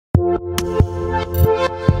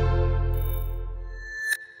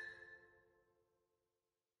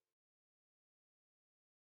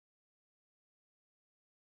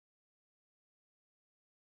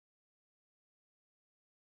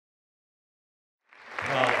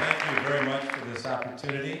this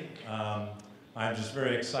opportunity. I'm just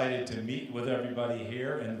very excited to meet with everybody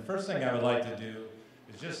here. And the first thing I would like to do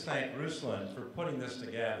is just thank Ruslan for putting this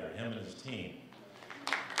together, him and his team.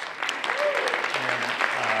 And,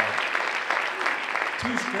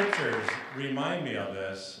 two scriptures remind me of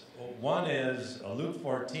this. One is Luke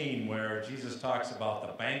 14, where Jesus talks about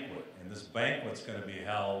the banquet. And this banquet's going to be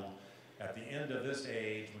held at the end of this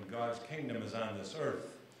age when God's kingdom is on this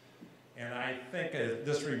earth. And I think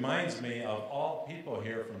this reminds me of all people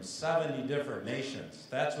here from 70 different nations.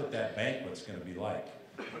 That's what that banquet's going to be like.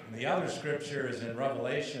 And the other scripture is in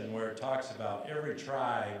Revelation, where it talks about every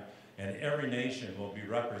tribe and every nation will be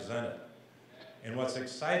represented. And what's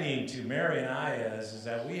exciting to Mary and I is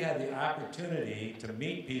that we had the opportunity to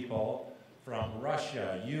meet people from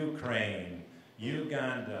Russia, Ukraine,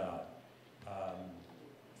 Uganda,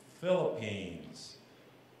 Philippines,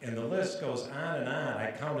 and the list goes on and on.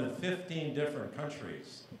 I counted 15 different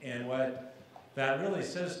countries. And what that really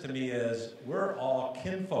says to me is we're all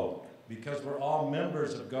kinfolk because we're all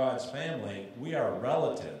members of God's family. We are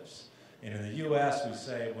relatives. And in the U.S., we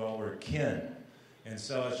say, well, we're kin. And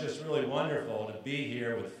so it's just really wonderful to be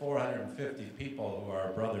here with 450 people who are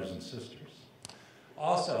our brothers and sisters.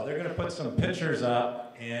 Also, they're going to put some pictures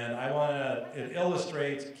up, and it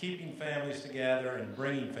illustrates keeping families together and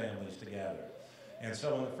bringing families together. And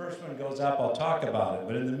so when the first one goes up, I'll talk about it.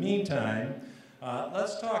 But in the meantime,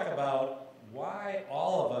 let's talk about why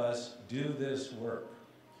all of us do this work.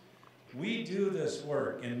 We do this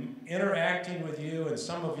work. In interacting with you, and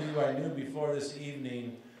some of you I knew before this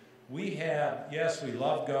evening, we have, yes, we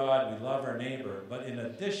love God, we love our neighbor, but in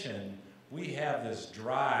addition, we have this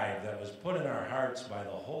drive that was put in our hearts by the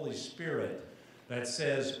Holy Spirit that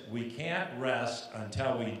says we can't rest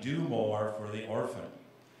until we do more for the orphan.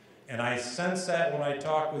 And I sense that when I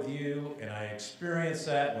talk with you, and I experience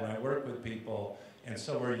that when I work with people, and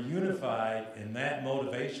so we're unified in that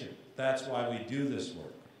motivation. That's why we do this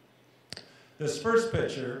work. This first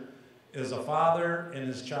picture is a father and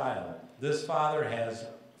his child. This father has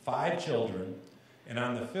 5 children, and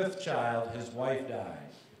on the 5th child, his wife died,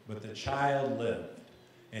 but the child lived.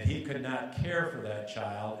 And he could not care for that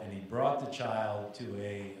child, and he brought the child to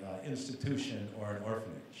a institution or an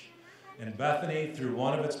orphanage. And Bethany, through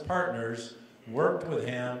one of its partners, worked with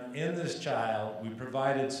him in this child. We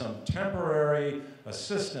provided some temporary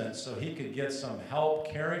assistance so he could get some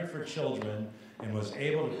help caring for children and was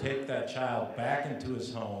able to take that child back into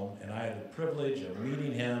his home. And I had the privilege of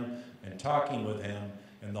meeting him and talking with him.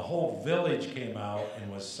 And the whole village came out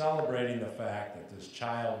and was celebrating the fact that this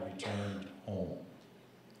child returned home.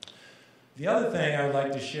 The other thing I would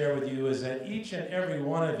like to share with you is that each and every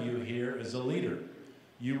one of you here is a leader.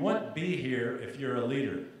 You wouldn't be here if you're a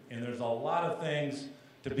leader. And there's a lot of things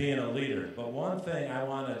to being a leader. But one thing I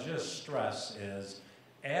want to just stress is,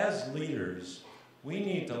 as leaders, we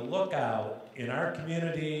need to look out in our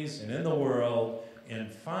communities and in the world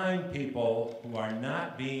and find people who are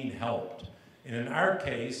not being helped. And in our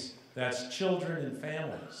case, that's children and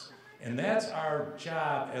families. And that's our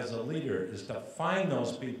job as a leader, is to find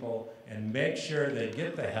those people and make sure they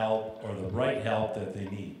get the help or the right help that they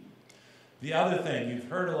need. The other thing, you've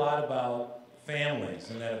heard a lot about families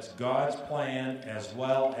and that it's God's plan, as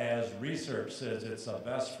well as research says it's the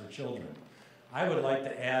best for children. I would like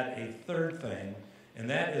to add a third thing, and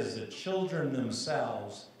that is the children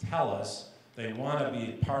themselves tell us they want to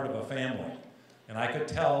be part of a family. And I could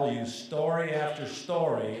tell you story after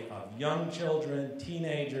story of young children,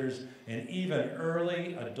 teenagers, and even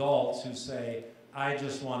early adults who say, I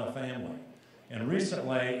just want a family. And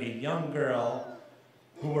recently, a young girl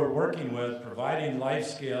who we're working with, providing life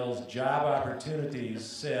skills, job opportunities,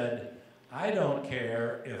 said, I don't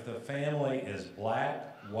care if the family is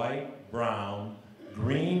black, white, brown,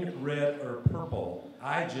 green, red, or purple.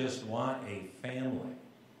 I just want a family.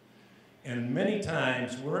 And many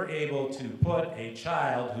times we're able to put a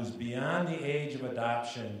child who's beyond the age of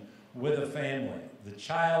adoption with a family. The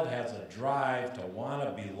child has a drive to want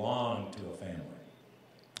to belong to a family.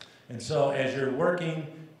 And so as you're working,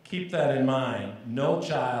 keep that in mind. No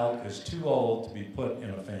child is too old to be put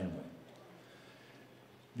in a family.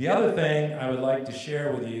 The other thing I would like to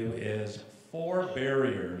share with you is 4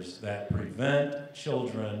 barriers that prevent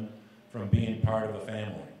children from being part of a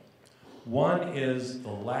family. One is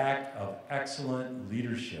the lack of excellent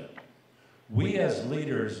leadership. We as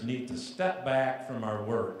leaders need to step back from our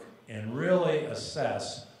work and really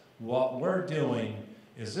assess what we're doing.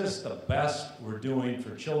 Is this the best we're doing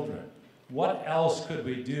for children? What else could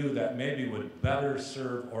we do that maybe would better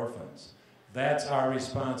serve orphans? That's our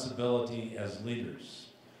responsibility as leaders.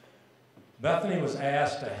 Bethany was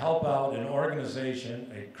asked to help out an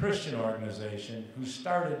organization, a Christian organization, who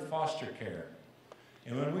started foster care.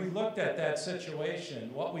 And when we looked at that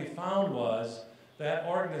situation, what we found was that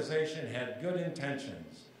organization had good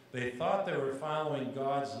intentions. They thought they were following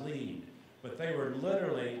God's lead, but they were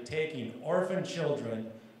literally taking orphan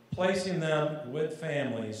children, placing them with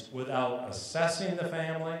families without assessing the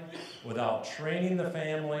family, without training the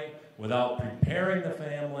family, without preparing the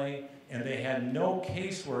family, and they had no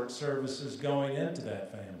casework services going into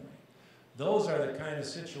that family. Those are the kind of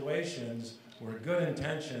situations where good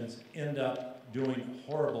intentions end up doing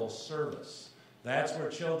horrible service. That's where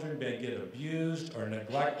children may get abused or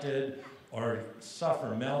neglected or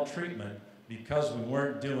suffer maltreatment because we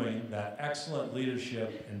weren't doing that excellent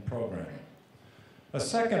leadership and programming. A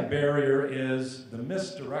second barrier is the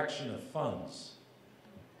misdirection of funds.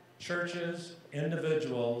 Churches,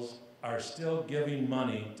 individuals are still giving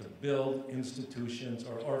money to build institutions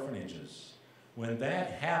or orphanages. When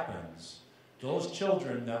that happens, those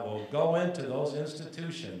children that will go into those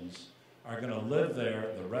institutions are going to live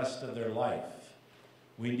there the rest of their life.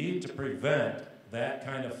 We need to prevent that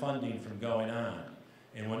kind of funding from going on.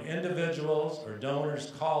 And when individuals or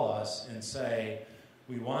donors call us and say,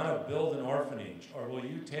 we want to build an orphanage, or will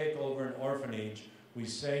you take over an orphanage, we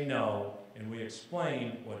say no, and we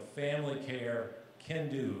explain what family care can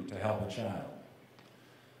do to help a child.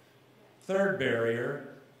 Third barrier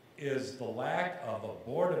is the lack of a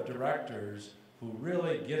board of directors who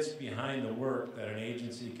really gets behind the work that an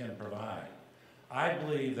agency can provide. I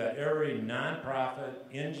believe that every nonprofit,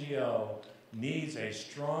 NGO, needs a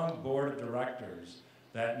strong board of directors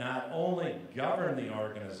that not only govern the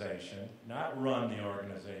organization, not run the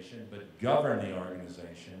organization, but govern the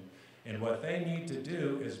organization. And what they need to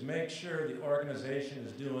do is make sure the organization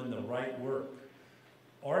is doing the right work.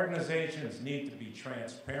 Organizations need to be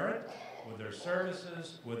transparent with their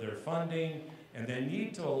services, with their funding, and they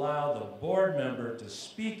need to allow the board member to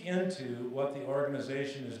speak into what the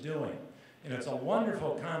organization is doing. And it's a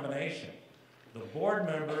wonderful combination. The board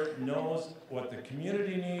member knows what the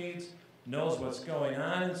community needs, knows what's going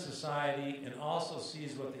on in society, and also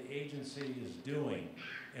sees what the agency is doing.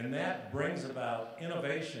 And that brings about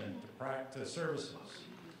innovation to services.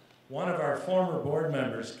 One of our former board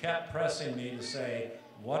members kept pressing me to say,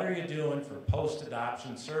 what are you doing for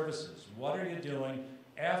post-adoption services? What are you doing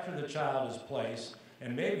after the child is placed,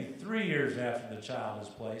 and maybe 3 years after the child is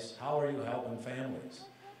placed? How are you helping families?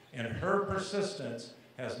 And her persistence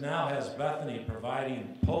has Bethany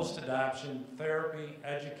providing post-adoption therapy,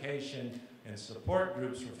 education, and support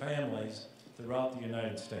groups for families throughout the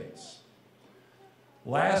United States.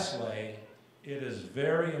 Lastly, it is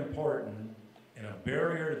very important and a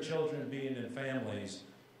barrier to children being in families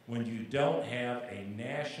when you don't have a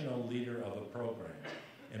national leader of a program.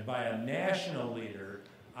 And by a national leader,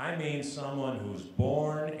 I mean someone who's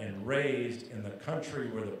born and raised in the country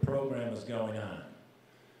where the program is going on.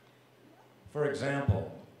 For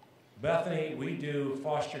example, Bethany, we do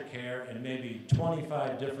foster care in maybe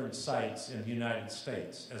 25 different sites in the United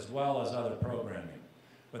States, as well as other programming.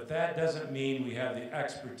 But that doesn't mean we have the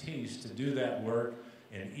expertise to do that work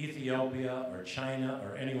in Ethiopia or China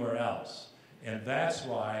or anywhere else. And that's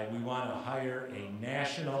why we want to hire a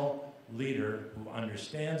national leader who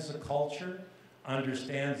understands the culture,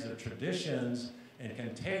 understands the traditions, and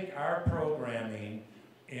can take our programming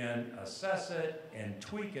and assess it and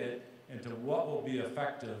tweak it into what will be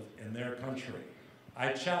effective in their country. I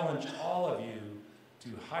challenge all of you to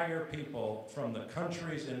hire people from the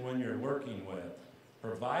countries in which you're working with,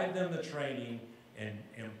 provide them the training, and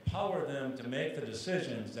empower them to make the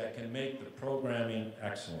decisions that can make the programming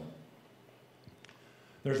excellent.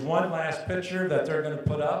 There's one last picture that they're going to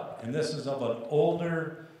put up, and this is of an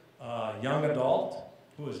older young adult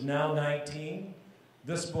who is now 19.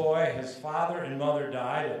 This boy, his father and mother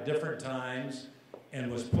died at different times and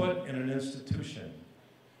was put in an institution.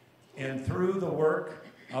 And through the work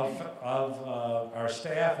of our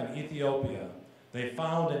staff in Ethiopia, they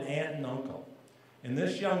found an aunt and uncle. And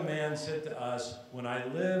this young man said to us, when I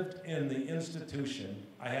lived in the institution,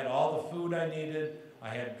 I had all the food I needed, I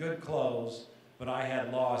had good clothes, but I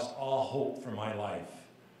had lost all hope for my life.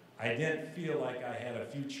 I didn't feel like I had a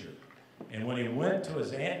future. And when he went to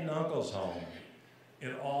his aunt and uncle's home,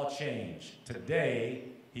 it all changed. Today,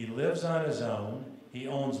 he lives on his own. He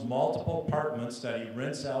owns multiple apartments that he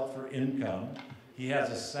rents out for income. He has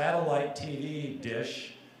a satellite TV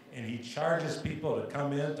dish, and he charges people to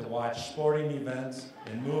come in to watch sporting events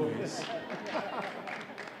and movies.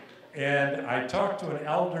 And I talked to an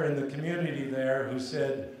elder in the community there who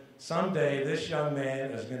said, someday this young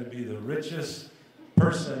man is going to be the richest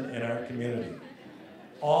person in our community.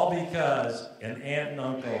 All because an aunt and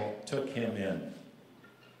uncle took him in.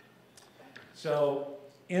 So,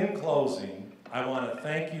 in closing, I want to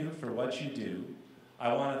thank you for what you do.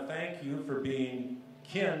 I want to thank you for being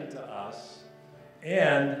kin to us.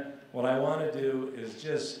 And what I want to do is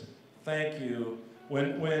just thank you.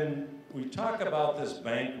 When we talk about this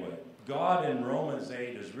banquet, God in Romans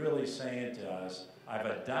 8 is really saying to us, I've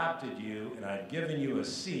adopted you and I've given you a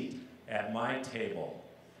seat at my table.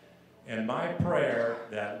 And my prayer,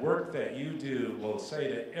 that work that you do, will say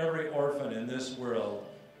to every orphan in this world,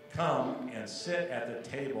 come and sit at the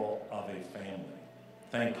table of a family.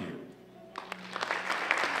 Thank you.